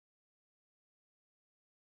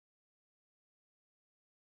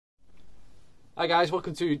Hi guys,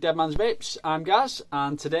 welcome to Dead Man's Vapes. I'm Gaz,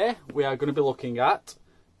 and today we are going to be looking at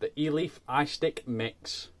the Eleaf Istick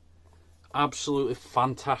Mix. Absolutely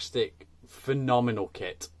fantastic, phenomenal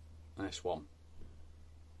kit. Nice one.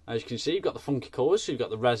 As you can see, you've got the funky colours, so you've got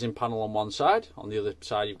the resin panel on one side. On the other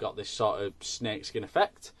side, you've got this sort of snakeskin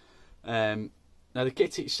effect. Now the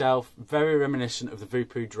kit itself, very reminiscent of the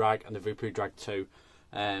Vapez Drag and the Vapez Drag 2.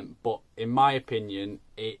 But in my opinion,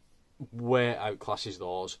 it way outclasses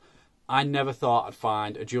those. I never thought I'd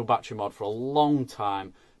find a dual battery mod for a long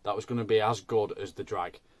time that was going to be as good as the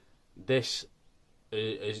Drag. This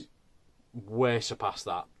is way surpassed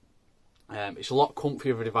that. It's a lot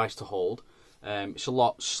comfier of a device to hold. It's a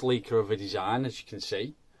lot sleeker of a design, as you can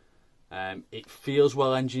see. It feels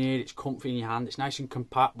well engineered, it's comfy in your hand, it's nice and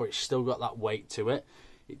compact, but it's still got that weight to it.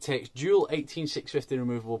 It takes dual 18650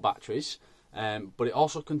 removable batteries, but it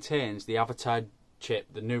also contains the Avatar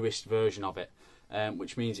chip, the newest version of it.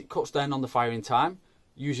 Which means it cuts down on the firing time,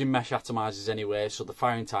 using mesh atomizers anyway, so the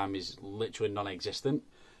firing time is literally non-existent.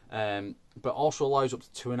 But also allows up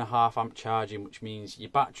to 2.5 amp charging, which means your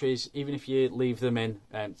batteries, even if you leave them in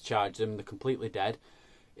to charge them, they're completely dead.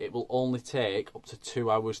 It will only take up to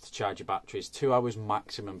 2 hours to charge your batteries, 2 hours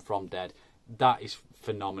maximum from dead. That is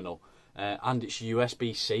phenomenal. And it's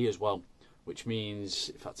USB-C as well, which means,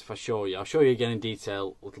 in fact, if I show you, I'll show you again in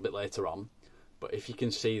detail a little bit later on, but if you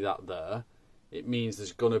can see that there, it means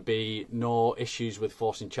there's going to be no issues with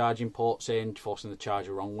forcing charging ports in, forcing the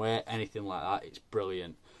charger wrong way, anything like that. It's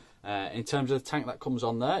brilliant. In terms of the tank that comes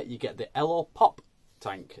on there, you get the Eleaf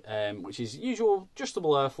tank, which is usual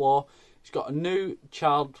adjustable airflow. It's got a new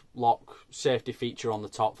child lock safety feature on the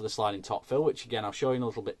top for the sliding top fill, which again I'll show you in a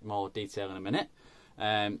little bit more detail in a minute.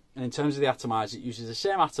 And in terms of the atomizer, it uses the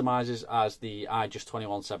same atomizers as the iJust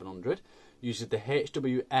 21700. Uses the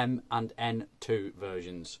HWM and N2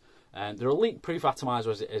 versions. They're a leak-proof atomizer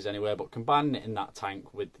as it is anyway, but combining it in that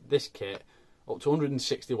tank with this kit, up to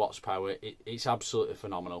 160 watts power, it's absolutely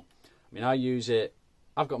phenomenal. I mean, I use it,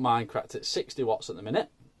 I've got mine cracked at 60 watts at the minute.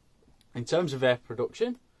 In terms of vapor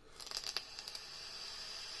production,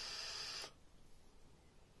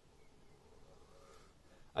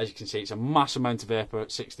 as you can see, it's a mass amount of vapor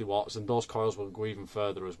at 60 watts, and those coils will go even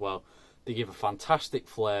further as well. They give a fantastic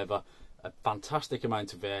flavour, a fantastic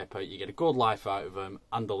amount of vapor, you get a good life out of them,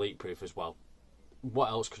 and they're leak proof as well.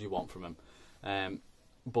 What else could you want from them?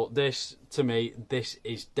 But this, to me, this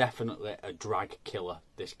is definitely a drag killer,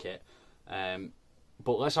 this kit.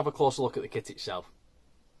 But let's have a closer look at the kit itself.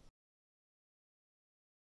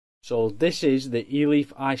 So this is the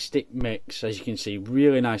Eleaf Istick Mix. As you can see,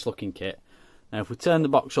 really nice looking kit. Now if we turn the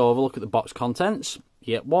box over, look at the box contents,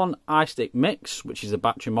 you get one Istick Mix, which is the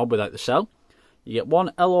battery mod without the cell. You get one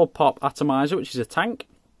Eleaf atomizer, which is a tank.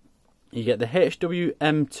 You get the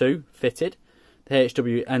HWM2 fitted, the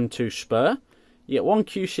HWN2 spare. You get one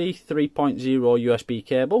QC 3.0 USB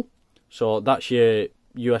cable, so that's your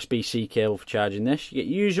USB-C cable for charging this. You get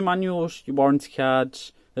your user manuals, your warranty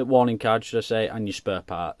cards, warning cards should I say, and your spare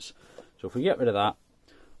parts. So if we get rid of that,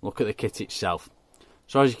 look at the kit itself.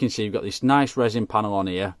 So as you can see, you've got this nice resin panel on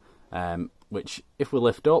here, which if we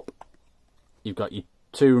lift up, you've got your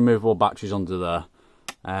 2 removable batteries under there.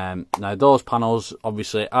 Now those panels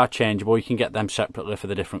obviously are changeable, you can get them separately for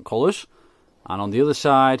the different colours. And on the other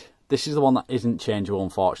side, this is the one that isn't changeable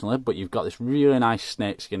unfortunately, but you've got this really nice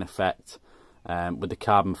snakeskin effect with the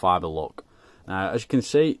carbon fibre look. Now as you can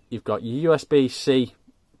see, you've got your USB-C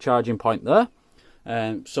charging point there.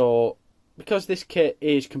 So because this kit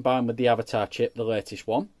is combined with the Avatar chip, the latest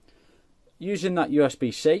one, using that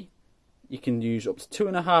USB-C, you can use up to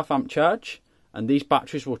 2.5 amp charge, and these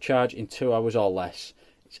batteries will charge in 2 hours or less.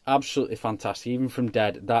 It's absolutely fantastic, even from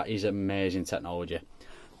dead. That is amazing technology.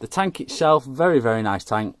 The tank itself, very nice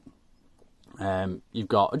tank. You've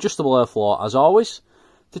got adjustable airflow as always.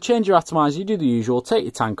 To change your atomizer, you do the usual, take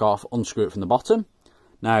your tank off, unscrew it from the bottom.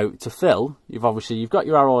 Now to fill, you've got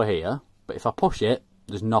your arrow here, but if I push it,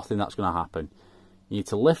 there's nothing that's going to happen. You need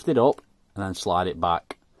to lift it up and then slide it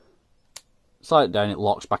back. Slide it down, it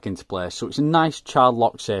locks back into place. So it's a nice child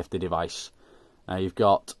lock safety device. You've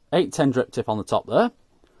got 810 drip tip on the top there,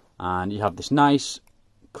 and you have this nice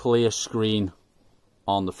clear screen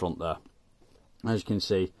on the front there. As you can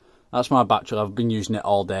see, that's my battery. I've been using it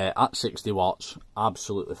all day at 60 watts.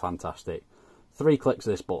 Absolutely fantastic. 3 clicks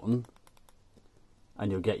of this button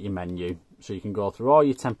and you'll get your menu. So you can go through all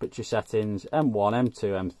your temperature settings, M1,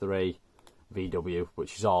 M2, M3, VW,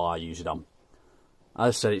 which is all I use it on.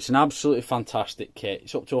 As I said, it's an absolutely fantastic kit.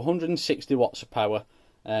 It's up to 160 watts of power.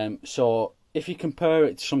 So if you compare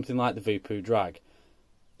it to something like the Vapez Drag,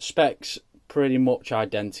 specs pretty much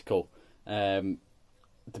identical.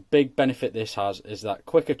 The big benefit this has is that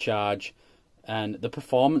quicker charge, and the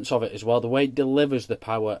performance of it as well, the way it delivers the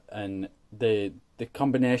power, and the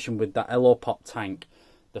combination with that Eleaf tank,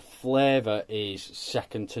 the flavour is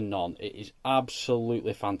second to none. It is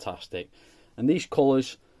absolutely fantastic. And these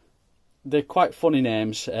colours, they're quite funny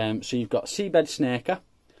names. So you've got Seabed Snaker,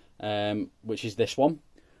 which is this one.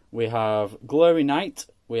 We have Glory Knight,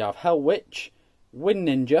 we have Hell Witch, Wind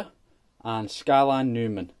Ninja, and Skyline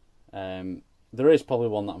Newman. There is probably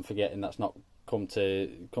one that I'm forgetting that's not come to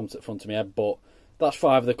the front of my head, but that's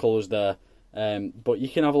 5 of the colours there. But you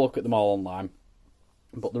can have a look at them all online.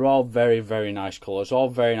 But they're all very, very nice colours, all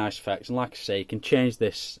very nice effects. And like I say, you can change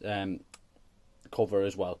this cover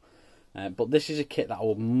as well. But this is a kit that I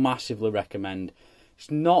would massively recommend.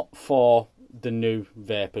 It's not for the new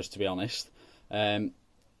Vapez, to be honest.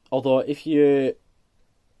 Although if you're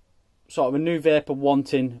sort of a new vaper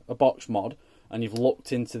wanting a box mod, and you've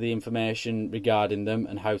looked into the information regarding them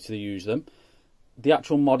and how to use them, the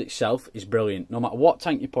actual mod itself is brilliant. No matter what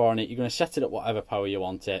tank you pour on it, you're going to set it at whatever power you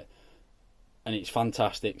want it, and it's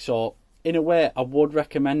fantastic. So in a way, I would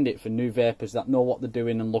recommend it for new vapers that know what they're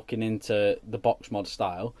doing and looking into the box mod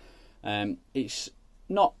style. It's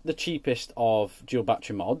not the cheapest of dual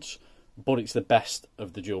battery mods, but it's the best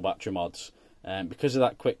of the dual battery mods. Because of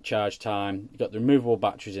that quick charge time, you've got the removable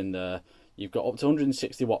batteries in there, you've got up to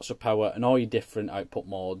 160 watts of power and all your different output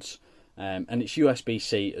modes, and it's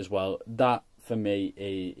USB-C as well. That, for me,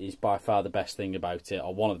 is by far the best thing about it,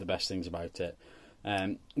 or one of the best things about it.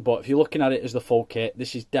 But if you're looking at it as the full kit,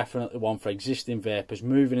 this is definitely one for existing vapers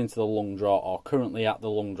moving into the lung draw, or currently at the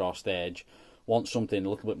lung draw stage, want something a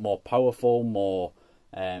little bit more powerful, more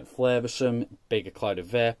flavoursome, bigger cloud of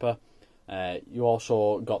vapour. You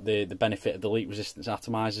also got the benefit of the leak resistance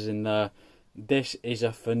atomizers in there. This is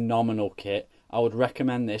a phenomenal kit. I would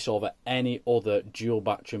recommend this over any other dual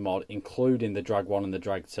battery mod, including the Drag 1 and the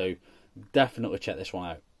Drag 2. Definitely check this one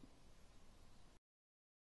out.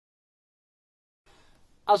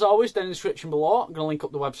 As always, down in the description below, I'm going to link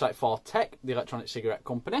up the website for Tech, the electronic cigarette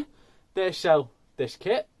company. They sell this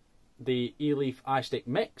kit, the Eleaf Istick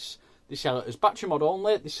Mix. They sell it as battery mod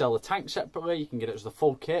only. They sell the tank separately. You can get it as the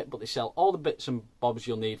full kit, but they sell all the bits and bobs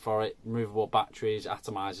you'll need for it: removable batteries,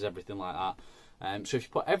 atomizers, everything like that. So if you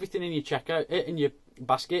put everything in your checkout, in your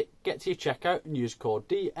basket, get to your checkout and use code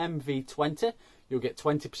DMV20, you'll get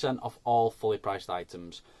 20% off all fully priced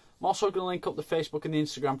items. I'm also going to link up the Facebook and the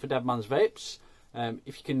Instagram for Deadman's Vapes.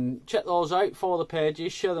 If you can check those out, follow the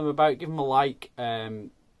pages, share them about, give them a like,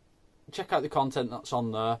 check out the content that's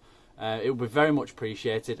on there. It will be very much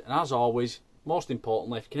appreciated. And as always, most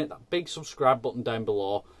importantly, if you can hit that big subscribe button down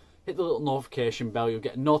below, hit the little notification bell, you'll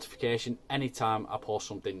get a notification anytime I post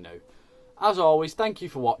something new. As always, thank you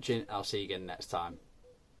for watching, and I'll see you again next time.